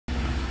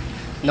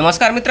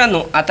नमस्कार मित्रांनो,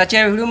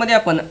 आताच्या व्हिडिओमध्ये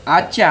आपण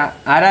आजच्या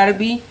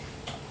RRB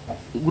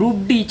ग्रुप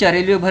डी च्या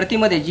रेल्वे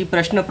भरतीमध्ये जी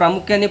प्रश्न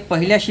प्रामुख्याने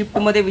पहिल्या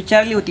शिफ्टमध्ये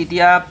विचारली होती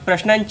त्या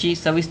प्रश्नांची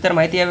सविस्तर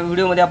माहिती या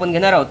व्हिडिओमध्ये आपण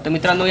घेणार आहोत। तर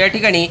मित्रांनो, या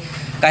ठिकाणी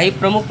काही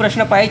प्रमुख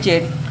प्रश्न पाहायचे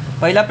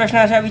आहेत। पहिला प्रश्न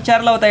असा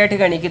विचारला होता या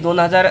ठिकाणी की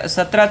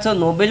 2017चं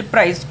नोबेल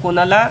प्राइज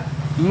कोणाला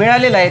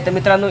मिळालेलं आहे। तर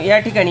मित्रांनो, या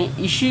ठिकाणी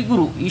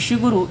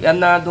इशिगुरू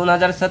यांना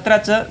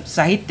 2017चं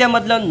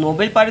साहित्यामधलं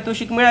नोबेल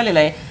पारितोषिक मिळालेलं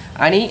आहे।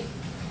 आणि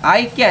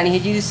आयकॅन ही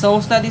जी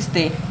संस्था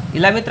दिसते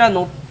हिला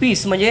मित्रांनो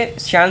पीस म्हणजे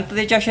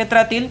शांततेच्या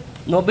क्षेत्रातील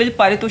नोबेल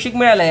पारितोषिक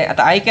मिळालं आहे।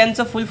 आता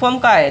आयकॅनचं फुल फॉर्म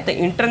काय आहे तर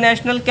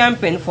international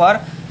campaign for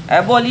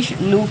ॲबॉलिश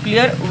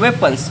nuclear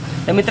weapons.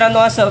 तर मित्रांनो,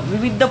 असं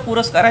विविध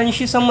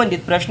पुरस्कारांशी संबंधित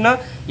प्रश्न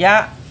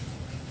या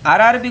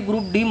RRB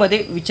ग्रुप डी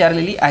मध्ये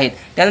विचारलेली आहेत।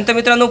 त्यानंतर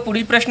मित्रांनो,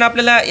 पुढील प्रश्न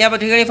आपल्याला या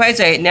ठिकाणी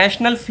पाहायचा आहे।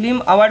 नॅशनल फिल्म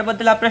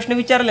अवॉर्डबद्दल हा प्रश्न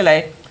विचारलेला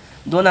आहे।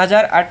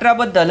 2018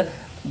 बद्दल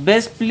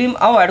बेस्ट फिल्म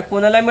अवॉर्ड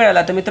कोणाला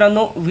मिळाला तर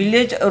मित्रांनो,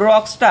 विलेज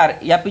रॉक स्टार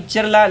या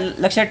पिक्चरला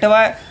लक्षात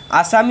ठेवा।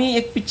 आसामी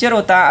एक पिक्चर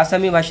होता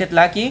आसामी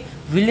भाषेतला की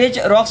विलेज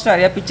रॉक स्टार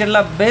या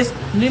पिक्चरला बेस्ट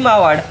फिल्म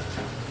अवॉर्ड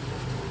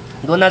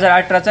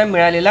 2018चा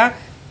मिळालेला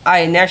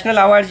आहे। नॅशनल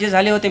अवॉर्ड जे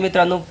झाले होते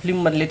मित्रांनो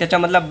फिल्ममधले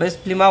त्याच्यामधला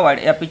बेस्ट फिल्म अवॉर्ड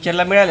या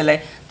पिक्चरला मिळालेला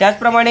आहे।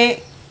 त्याचप्रमाणे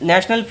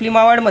नॅशनल फिल्म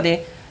अवॉर्डमध्ये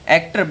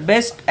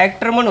बेस्ट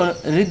ॲक्टर म्हणून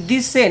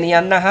रिद्धी सेन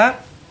यांना हा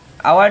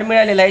अवॉर्ड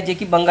मिळालेला आहे, जे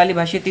की बंगाली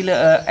भाषेतील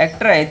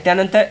ॲक्टर आहेत।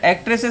 त्यानंतर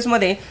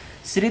ॲक्ट्रेसेसमध्ये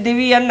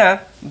श्रीदेवी यांना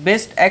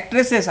बेस्ट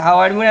ॲक्ट्रेसेस हा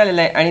अवॉर्ड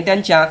मिळालेला आहे आणि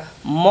त्यांच्या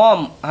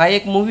मॉम हा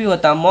एक मूवी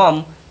होता,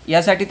 मॉम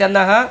यासाठी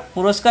त्यांना हा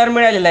पुरस्कार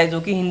मिळालेला आहे, जो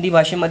की हिंदी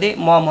भाषेमध्ये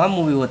मॉम हा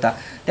मूवी होता।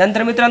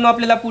 त्यानंतर मित्रांनो,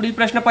 आपल्याला पुढील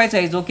प्रश्न पाहायचा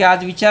आहे जो की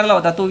आज विचारला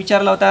होता। तो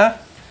विचारला होता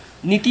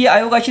नीती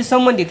आयोगाशी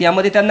संबंधित।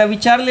 यामध्ये त्यांना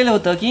विचारलेलं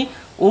होतं की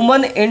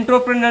वुमन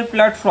एंटरप्रेन्योर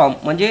प्लॅटफॉर्म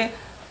म्हणजे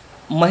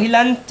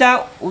महिलांच्या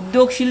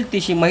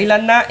उद्योगशीलतेशी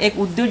महिलांना एक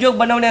उद्योजक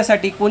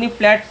बनवण्यासाठी कोणी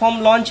प्लॅटफॉर्म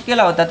लॉन्च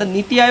केला होता तर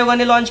नीती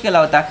आयोगाने लॉन्च केला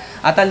होता।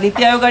 आता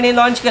नीती आयोगाने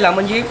लॉन्च केला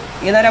म्हणजे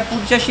येणाऱ्या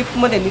पुढच्या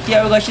शिफ्टमध्ये नीती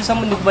आयोगाशी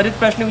संबंधित बरेच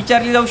प्रश्न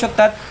विचारले जाऊ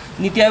शकतात।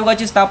 नीती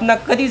आयोगाची स्थापना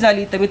कधी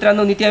झाली तर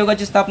मित्रांनो, नीती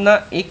आयोगाची स्थापना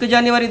 1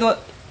 जानेवारी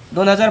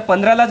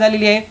 2015ला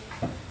झालेली आहे।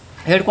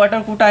 हेडक्वार्टर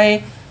कुठं आहे?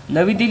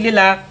 नवी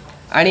दिल्लीला।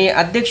 आणि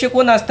अध्यक्ष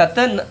कोण असतात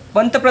तर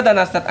पंतप्रधान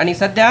असतात आणि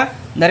सध्या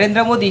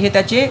नरेंद्र मोदी हे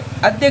त्याचे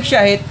अध्यक्ष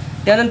आहेत।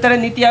 त्यानंतर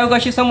नीती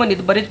आयोगाशी संबंधित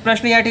बरेच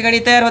प्रश्न या ठिकाणी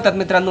तयार होतात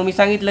मित्रांनो। मी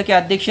सांगितलं की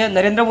अध्यक्ष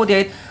नरेंद्र मोदी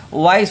आहेत,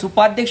 वाईस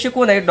उपाध्यक्ष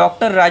कोण आहेत?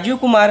 डॉक्टर राजीव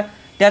कुमार।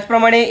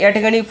 त्याचप्रमाणे या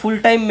ठिकाणी फुल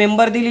टाईम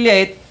मेंबर दिलेले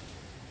आहेत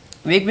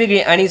वेगवेगळे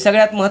आणि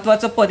सगळ्यात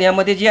महत्त्वाचं पद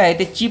यामध्ये जे आहे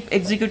ते चीफ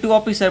एक्झिक्युटिव्ह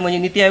ऑफिसर म्हणजे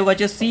नीती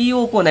आयोगाचे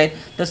CEO कोण आहेत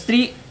तर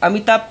श्री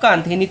अमिताभ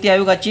कांत हे नीती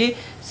आयोगाचे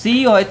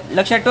CEO आहेत।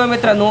 लक्षात ठेवा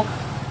मित्रांनो,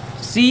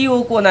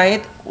 CEO कोण आहेत,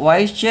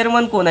 व्हाईस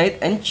चेअरमन कोण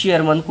आहेत आणि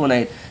चेअरमन कोण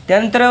आहेत।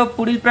 त्यानंतर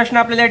पुढील प्रश्न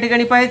आपल्याला या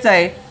ठिकाणी पाहायचा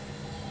आहे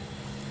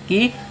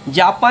की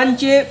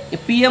जापानचे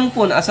PM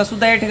कोण असा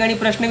सुद्धा या ठिकाणी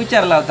प्रश्न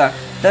विचारला होता।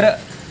 तर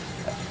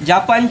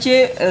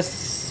जापानचे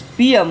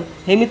PM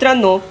हे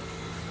मित्रांनो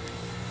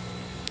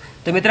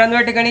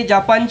या ठिकाणी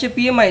जापानचे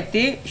PM आहेत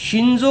ते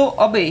शिंजो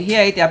अबे हे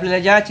आहेत।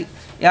 आपल्याला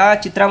या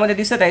चित्रामध्ये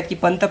दिसत आहेत की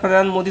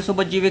पंतप्रधान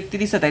मोदीसोबत जी व्यक्ती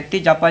दिसत आहेत ते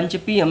जापानचे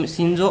PM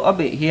शिंजो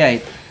अबे हे आहेत।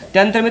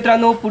 त्यानंतर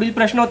मित्रांनो, पुढील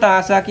प्रश्न होता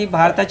असा की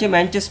भारताचे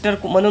मँचेस्टर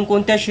म्हणून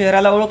कोणत्या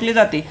शहराला ओळखले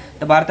जाते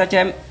तर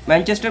भारताच्या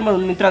मँचेस्टर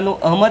म्हणून मित्रांनो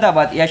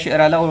अहमदाबाद या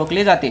शहराला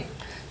ओळखले जाते।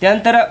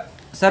 त्यानंतर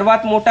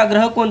सर्वात मोठा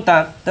ग्रह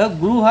कोणता तर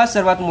गुरु हा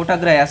सर्वात मोठा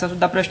ग्रह आहे असा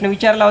सुद्धा प्रश्न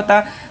विचारला होता।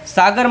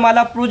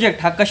 सागरमाला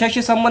प्रोजेक्ट हा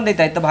कशाशी संबंधित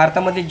आहे तर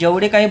भारतामध्ये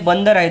जेवढे काही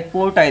बंदर आहेत,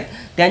 पोर्ट आहेत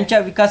त्यांच्या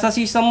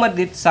विकासाशी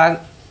संबंधित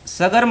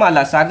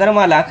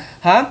सागरमाला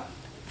हा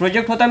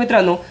प्रोजेक्ट होता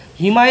मित्रांनो।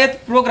 हिमायत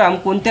प्रोग्राम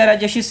कोणत्या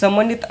राज्याशी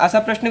संबंधित असा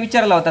प्रश्न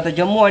विचारला होता तर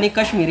जम्मू आणि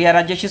काश्मीर या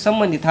राज्याशी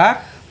संबंधित हा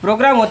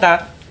प्रोग्राम होता।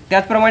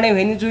 त्याचप्रमाणे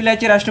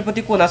व्हेनेझुएलाचे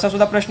राष्ट्रपती कोण असा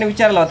सुद्धा प्रश्न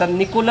विचारला होता।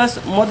 निकोलस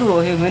मदुरो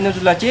हे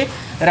व्हेनेझुएलाचे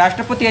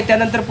राष्ट्रपती आहेत।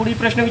 त्यानंतर पुढील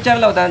प्रश्न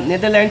विचारला होता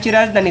नेदरलँडची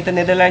राजधानी तर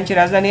नेदरलँडची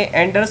राजधानी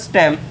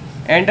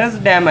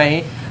अँडर्स डॅम आहे।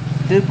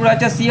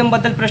 त्रिपुराच्या CM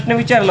बद्दल प्रश्न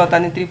विचारला होता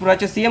आणि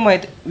त्रिपुराचे CM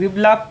आहेत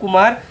विप्लव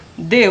कुमार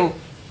देव।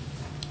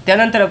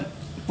 त्यानंतर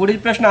पुढील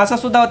प्रश्न असा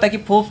सुद्धा होता की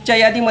फोर्ब्सच्या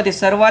यादीमध्ये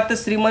सर्वात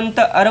श्रीमंत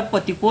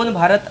अरबपती कोण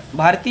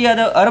भारतीय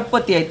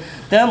अरबपती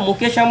आहेत तर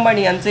मुकेश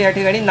अंबानी यांचं या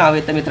ठिकाणी नाव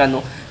येतं मित्रांनो।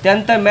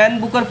 त्यानंतर मॅन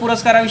बुकर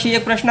पुरस्काराविषयी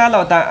एक प्रश्न आला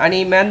होता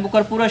आणि मॅन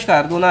बुकर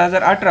पुरस्कार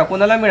 2018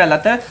 कोणाला मिळाला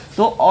तर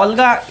तो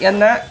ऑल्गा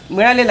यांना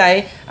मिळालेला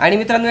आहे। आणि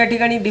मित्रांनो, या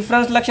ठिकाणी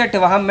डिफरन्स लक्षात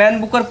ठेवा, हा मॅन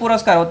बुकर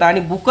पुरस्कार होता आणि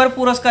बुकर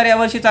पुरस्कार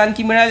यावर्षीचा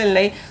आणखी मिळालेला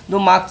नाही, जो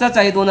मागचाच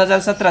आहे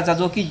 2017चा,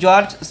 जो की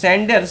जॉर्ज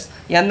सँडर्स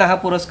यांना हा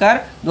पुरस्कार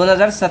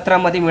 2017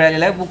 मध्ये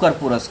मिळालेला आहे बुकर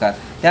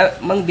पुरस्कार।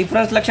 मग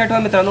डिफरन्स लक्षात ठेवा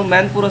मित्रांनो,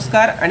 मॅन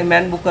पुरस्कार आणि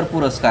मॅन बुकर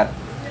पुरस्कार।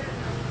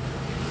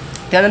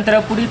 त्यानंतर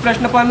पुढील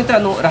प्रश्न पहा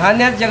मित्रांनो,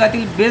 राहण्यात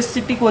जगातील बेस्ट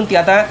सिटी कोणती?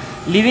 आता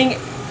लिव्हिंग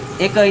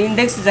एक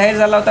इंडेक्स जाहीर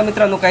झाला होता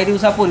मित्रांनो काही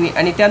दिवसापूर्वी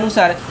आणि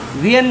त्यानुसार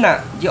व्हिएन्ना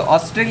जे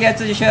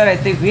ऑस्ट्रेलियाचं जे शहर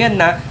आहे ते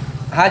व्हिएन्ना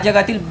हा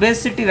जगातील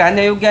बेस्ट सिटी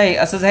राहण्यायोग्य आहे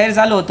असं जाहीर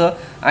झालं होतं।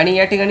 आणि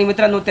या ठिकाणी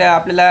मित्रांनो त्या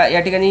आपल्याला या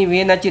ठिकाणी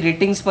व्हिएन्नाची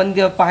रेटिंग्स पण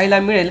पाहायला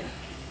मिळेल।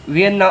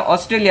 व्हिएन्ना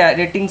ऑस्ट्रेलिया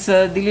रेटिंग्स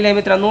दिलेली आहे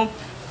मित्रांनो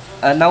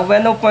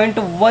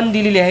 99.1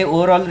 दिलेली आहे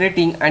ओव्हरऑल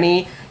रेटिंग.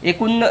 आणि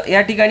एकूण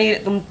या ठिकाणी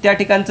त्या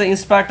ठिकाणचं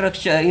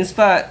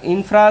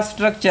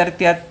इन्फ्रास्ट्रक्चर,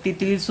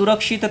 तेथील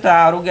सुरक्षितता,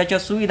 आरोग्याच्या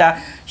सुविधा,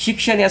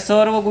 शिक्षण या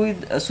सर्व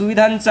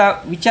सुविधांचा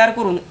विचार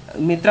करून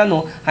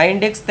मित्रांनो हा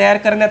इंडेक्स तयार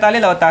करण्यात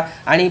आलेला होता.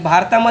 आणि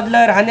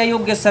भारतामधलं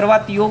राहण्यायोग्य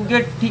सर्वात योग्य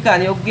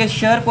ठिकाण, योग्य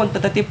शहर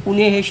कोणतं, तर ते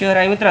पुणे हे शहर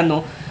आहे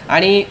मित्रांनो.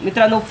 आणि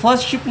मित्रांनो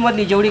फर्स्ट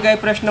शिफ्टमधली जेवढी काही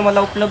प्रश्न मला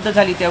उपलब्ध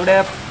झाली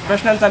तेवढ्या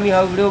प्रश्नांचा मी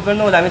हा व्हिडिओ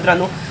बनवला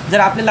मित्रांनो. जर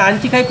आपल्याला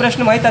आणखी काही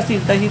प्रश्न माहीत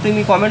असतील तर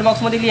तुम्ही कॉमेंट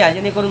बॉक्समध्ये लिहा,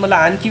 जेणेकरून मला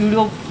आणखी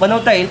व्हिडिओ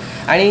बनवता येईल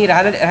आणि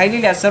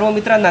राहिलेल्या सर्व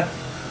मित्रांना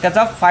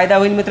त्याचा फायदा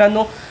होईल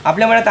मित्रांनो.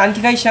 आपल्या मनात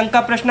आणखी काही शंका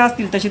प्रश्न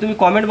असतील तसे तुम्ही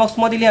कॉमेंट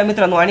बॉक्समध्ये लिहा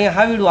मित्रांनो. आणि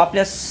हा व्हिडिओ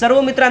आपल्या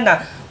सर्व मित्रांना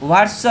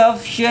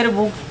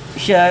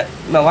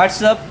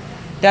व्हॉट्सअप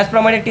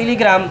त्याचप्रमाणे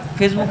टेलिग्राम,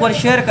 फेसबुकवर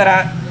शेअर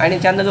करा. आणि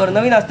चॅनलवर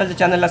नवीन असताल तर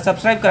चॅनलला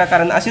सबस्क्राईब करा,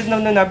 कारण असेच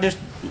नवीन अपडेट्स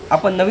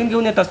आपण नवीन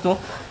घेऊन येत असतो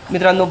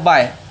मित्रांनो.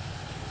 बाय.